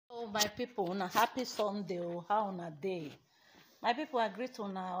Oh, my people, una happy Sunday. Oh, how una day? My people, I greet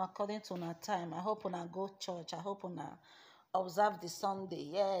una according to una time. I hope una go church. I hope una observe the Sunday.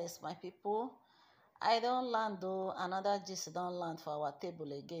 Yes, my people. I don't land though. Another gist don't land for our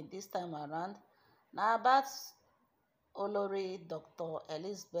table again. This time around. Now about Olori Dr.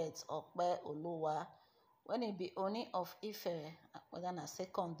 Elizabeth Okpe Oluwa. When it be Ooni of Ife, whether na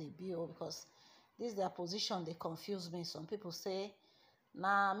second they be, because this their position they confuse me. Some people say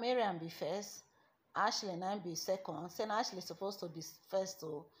na Mariam be first, Ashley na be second. Say na Ashley supposed to be first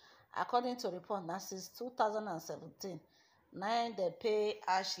o. According to report, na since 2017, na they pay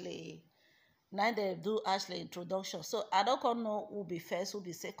Ashley, na they do Ashley introduction. So I don't know who be first, who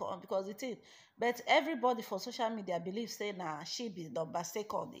be second, because it is. But everybody for social media believe say na she be number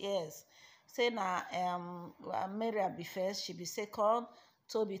second. Yes. Say na Mariam be first, she be second,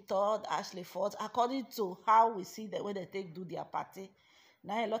 Toby third, Ashley fourth. According to how we see the way they take do their party.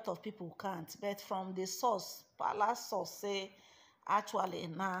 Now a lot of people can't, but from the source, palace source say actually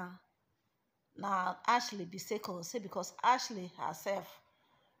now Ashley be second, say because Ashley herself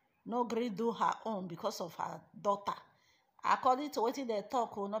no gree do her own because of her daughter. According to wetin they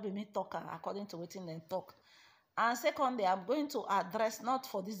talk, will not be me talking. According to wetin they talk. And secondly, I'm going to address, not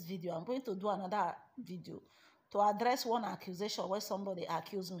for this video, I'm going to do another video to address one accusation where somebody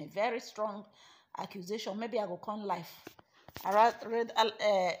accused me, very strong accusation. Maybe I will come live. I read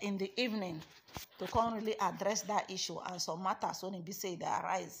in the evening to come really address that issue and some matters when it be say they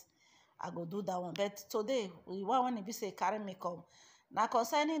arise. I go do that one. But today, we want when it be say carry me come. Now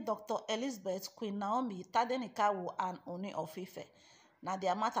concerning Dr. Elizabeth, Queen Naomi, Tadenikawo, and Ooni of Ife. Now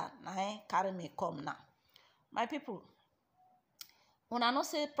their matter, now carry me come now. My people, when I know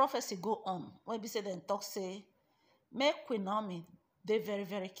say prophecy go on, when be say then talk say, make Queen Naomi, they very,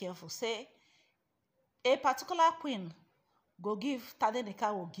 very careful. Say, a particular queen go give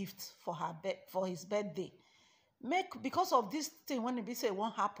Tadenikawo gift for his birthday. Because of this thing when it be say it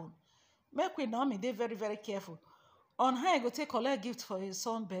won't happen, make Queen Naomi they very, very careful on how he go take collect gift for his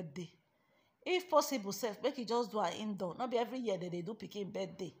son birthday. If possible, self make it just do an indoor. Not be every year that they do pikin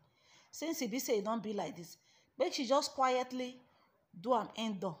birthday. Since it be say it don't be like this, make she just quietly do an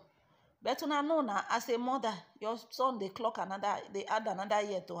indoor. But una know now, as a mother, your son they add another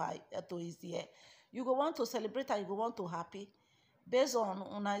year to his year. You go want to celebrate and you go want to happy. Based on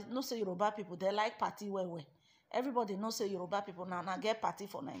una know say Yoruba people, they like party well. Everybody knows say Yoruba people now get party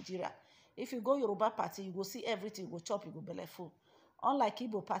for Nigeria. If you go Yoruba party, you go see everything, you go chop, you go belle full. Unlike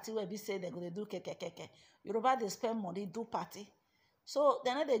Igbo party where we say they go do keke. Yoruba they spend money, do party. So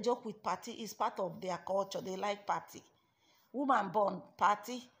they know they joke with party is part of their culture. They like party. Woman born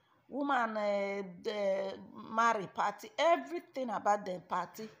party. Woman marry party. Everything about them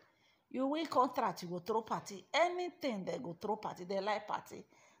party. You win contract, you go throw party. Anything they go throw party. They like party.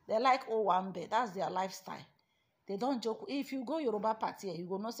 They like Owambe. That's their lifestyle. They don't joke. If you go Yoruba party, you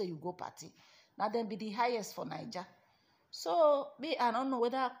go not say you go party. Now them be the highest for Niger. So me, I don't know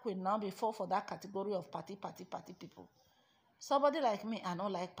whether Queen now before for that category of party people. Somebody like me, I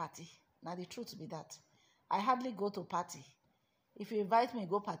don't like party. Now the truth be that. I hardly go to party. If you invite me,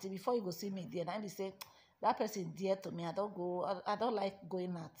 go party. Before you go see me there, and I say, that person dear to me. I don't go. I don't like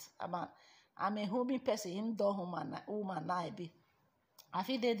going out. I'm a homey person, indoor woman now I be. I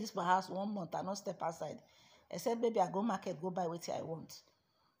feel there this my house 1 month. I don't step outside. Except maybe I go market, go buy what I want.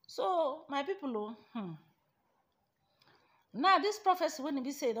 So my people, now this prophecy when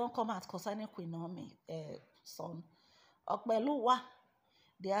be say don't come out concerning Queen Naomi, son. Okbeluwa,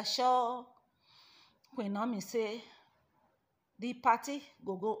 they assure Queen Naomi say the party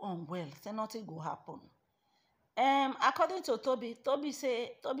go on well, say nothing go happen. According to Toby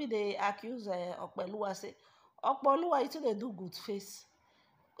they accuse Okbeluwa say Okbeluwa you too they do good face.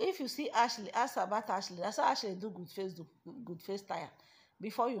 If you see Ashley, ask about Ashley. That's how Ashley do good face tire.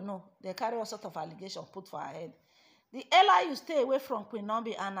 Before you know, they carry all sort of allegation put for her head. The earlier you stay away from Queen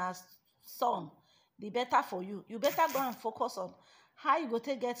Naomi and her son, the better for you. You better go and focus on how you go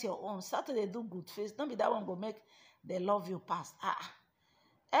to get your own. Saturday do good face. Don't be that one go make they love you past.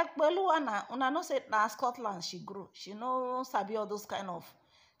 Ekpeluwa una know say na Scotland she grew. She no sabi all those kind of.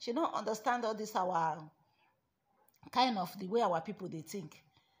 She don't understand all this our kind of the way our people they think.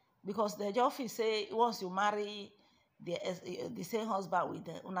 Because the just say once you marry the same husband with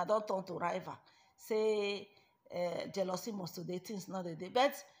them, una don't turn to rival. Say jealousy most of the things not the day.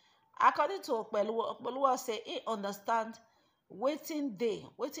 But according to Okbeluwa say he understand waiting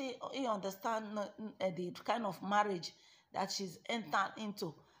he understand the kind of marriage that she's entered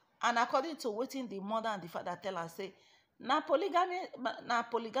into. And according to waiting the mother and the father tell her say na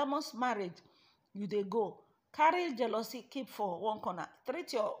polygamous marriage you they go. Carry jealousy keep for one corner.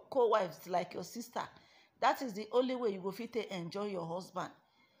 Treat your co-wives like your sister. That is the only way you go fit take enjoy your husband.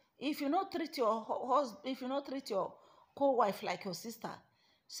 If you not treat your husband, if you not treat your co-wife like your sister,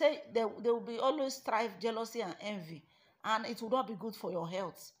 say there will be always strife, jealousy, and envy, and it will not be good for your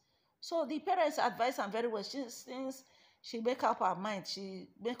health. So the parents advise am very well. Since she make up her mind, say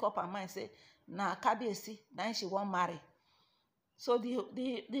na Kabiyesi na she wan marry. So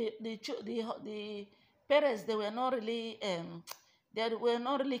the parents, they were not really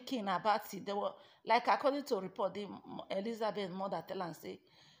keen about it. They were like, according to report, the Elizabeth mother tell am say,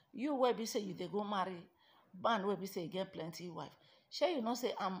 you wey be say you dey go marry man wey be say e get plenty wife, shey you know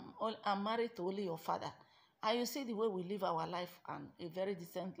say I'm married to only your father, and you see the way we live our life, and a very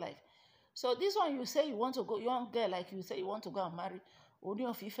decent life. So this one, you say you want to go, young girl, like you say you want to go and marry Ooni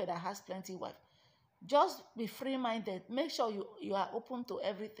of Ife that has plenty wife. Just be free-minded. Make sure you are open to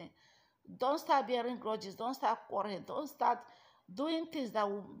everything. Don't start bearing grudges. Don't start quarreling. Don't start doing things that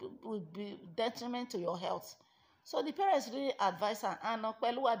will be detriment to your health. So the parents really advise her, and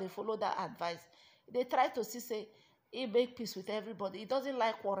Okpeluwa, they follow that advice. They try to see, say, he make peace with everybody. He doesn't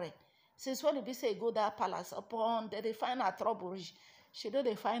like quarrel. Since when he be say go that palace, upon they find her trouble reach, she know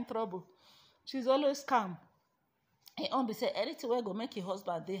they find trouble. She's always calm. He be say anything wey go make your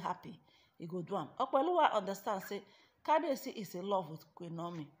husband dey happy, he go do am. Okpeluwa understand say Kabiyesi is in love with Queen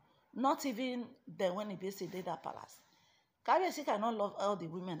Naomi. Not even then when he be say dey that palace. Kabiyesi cannot love all the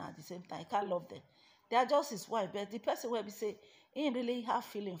women at the same time. He can't love them. They are just his wife. But the person wey be say he really have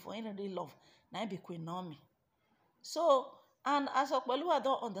feeling for, he really love, na be Queen Naomi. So, and as Okpeluwa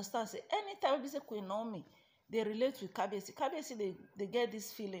don't understand, say anytime we say Queen Naomi, they relate with Kabiyesi. Kabiyesi, they get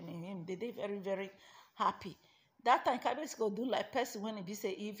this feeling in him. They very, very happy. That time, Kabiyesi go do like person when he be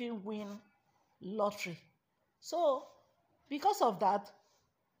say even win lottery. So, because of that,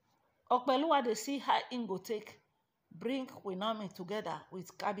 Okpeluwa, they see how him go take bring Queen Naomi together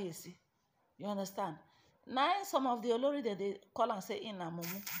with Kabiyesi. You understand? Now, some of the Olori, they call and say in na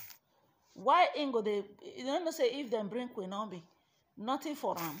mumu. Why him go they, you don't know, say if them bring Queen Naomi, nothing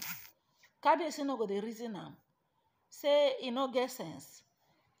for am. Kabiyesi no go dey reason am. Say he no get sense.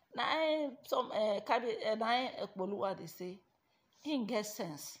 Now, some Okpeluwa, they say he get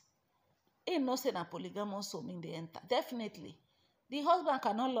sense. He no say na polygamous, so mean they enter. Definitely. The husband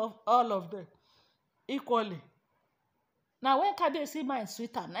cannot love all of them equally. Now, when Kabiyesi mind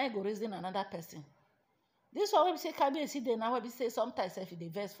sweet am, now he go reason another person. This one, when we say Kabiyesi, they now we say sometimes if they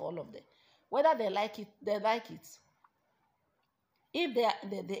vex for all of them. Whether they like it, they like it. If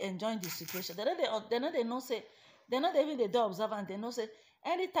they enjoy the situation, they know say, they know even they do observant, they know say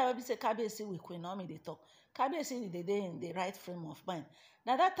anytime we say Kabiyesi with Queen Naomi, they talk. Kabiyesi they in the right frame of mind.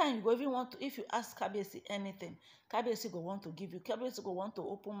 Now that time you go even want to, if you ask Kabiyesi anything, Kabiyesi go want to give you, Kabiyesi go want to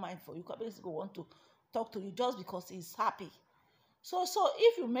open mind for you, Kabiyesi go want to talk to you just because he's happy. So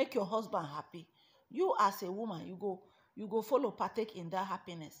if you make your husband happy, you as a woman, you go follow partake in that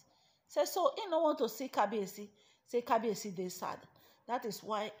happiness. Say so he no want to see Kabiyesi, say Kabiyesi dey sad. That is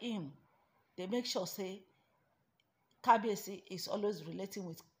why they make sure say Kabiyesi is always relating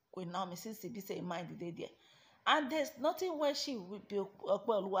with Queen Naomi, since he be say mind dey there. And there's nothing where she will be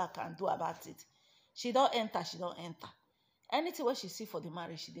Okpeluwa can do about it. She don't enter. Anything where she see for the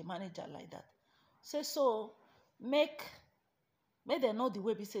marriage, she dey manage her like that. Say so make them know the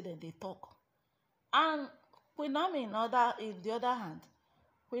way we say that they talk. And Queen Naomi, in the other hand,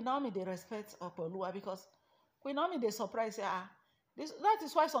 Queen Naomi, they respect Okpeluwa, because Queen Naomi, they surprise say, that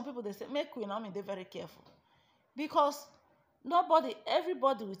is why some people, they say make Queen Naomi, they very careful, because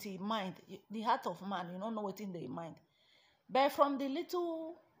everybody with his mind, the heart of man, you don't know what's in their mind. But from the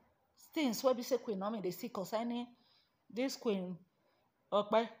little things where we say Queen Naomi, they see concerning this Queen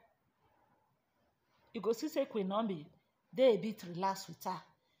Okpe, you go see say Queen Naomi, they a bit relaxed with her.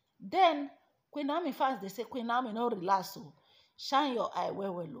 Then Queen Naomi fans, they say Queen Naomi no relax, so shine your eye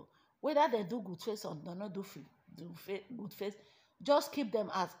well. Whether they do good face or they not do good face, just keep them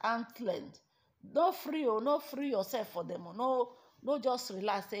as arm's length. No free yourself for them. No just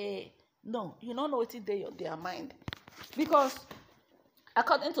relax. Say no, you don't know what's in their mind. Because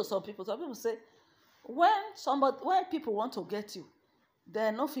according to some people say when people want to get you,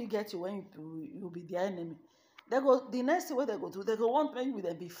 they no fit get you when you be their enemy. The next thing what they go do, they go want maybe with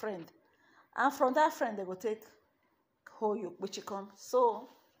them be friend. And from that friend, they go take hold you, which you come. So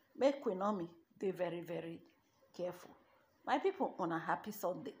make Queen Naomi, they very, very careful. My people, on a happy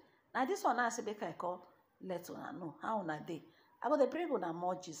Sunday. Now this one I say make I call, let una know how una day. I go to bring una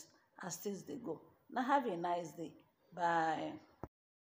more gist as things they go. Now have a nice day. Bye.